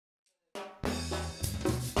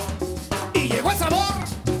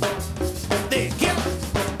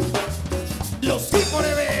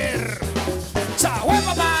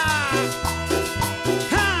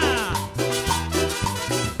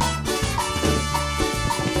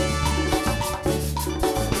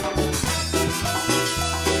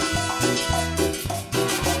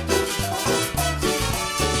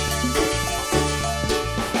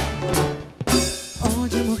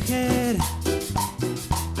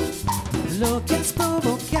lo que has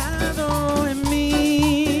provocado en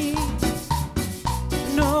mí.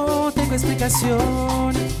 No tengo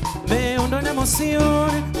explicación, me hundo en la emoción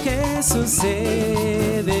que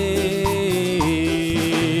sucede.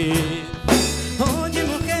 Oye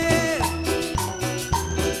mujer,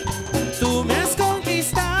 tú me has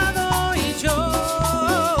conquistado y yo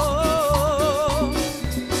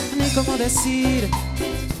ni cómo decir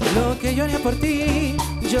lo que yo haría por ti.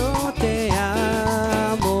 Yo te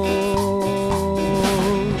amo.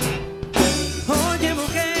 Oye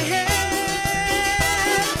mujer,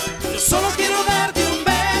 yo solo quiero darte un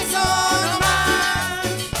beso nomás,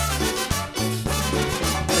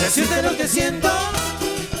 decirte lo que siento,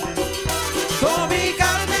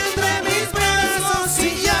 cobijarte entre mis brazos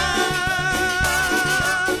y ya,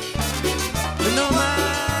 no más.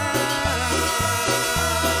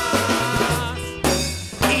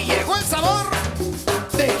 Y llegó el sabor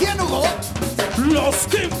de quién, Hugo. Los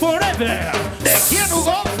King Forever. ¿De quién,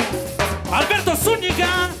 Hugo? Alberto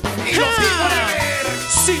Zúñiga. Y los King Forever.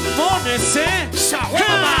 Simones,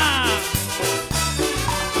 Shawarma.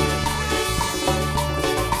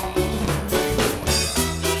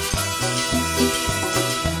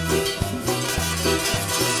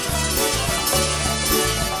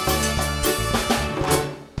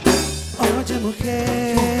 Oye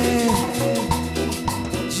mujer,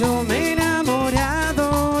 yo me he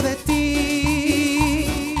enamorado de ti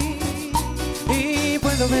y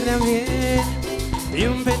puedo ver también y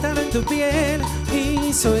un pétalo en tu piel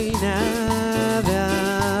y soy nada.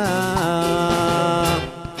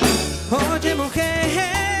 Oye mujer,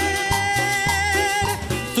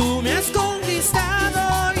 tú me has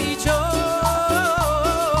conquistado y yo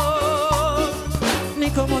ni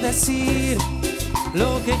cómo decir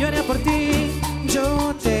lo que yo haría por ti.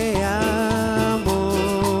 Yo te amo.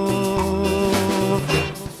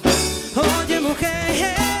 Oye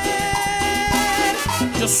mujer,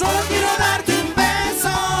 yo solo quiero darte un beso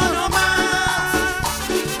nomás,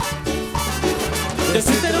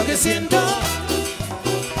 decirte lo que siento,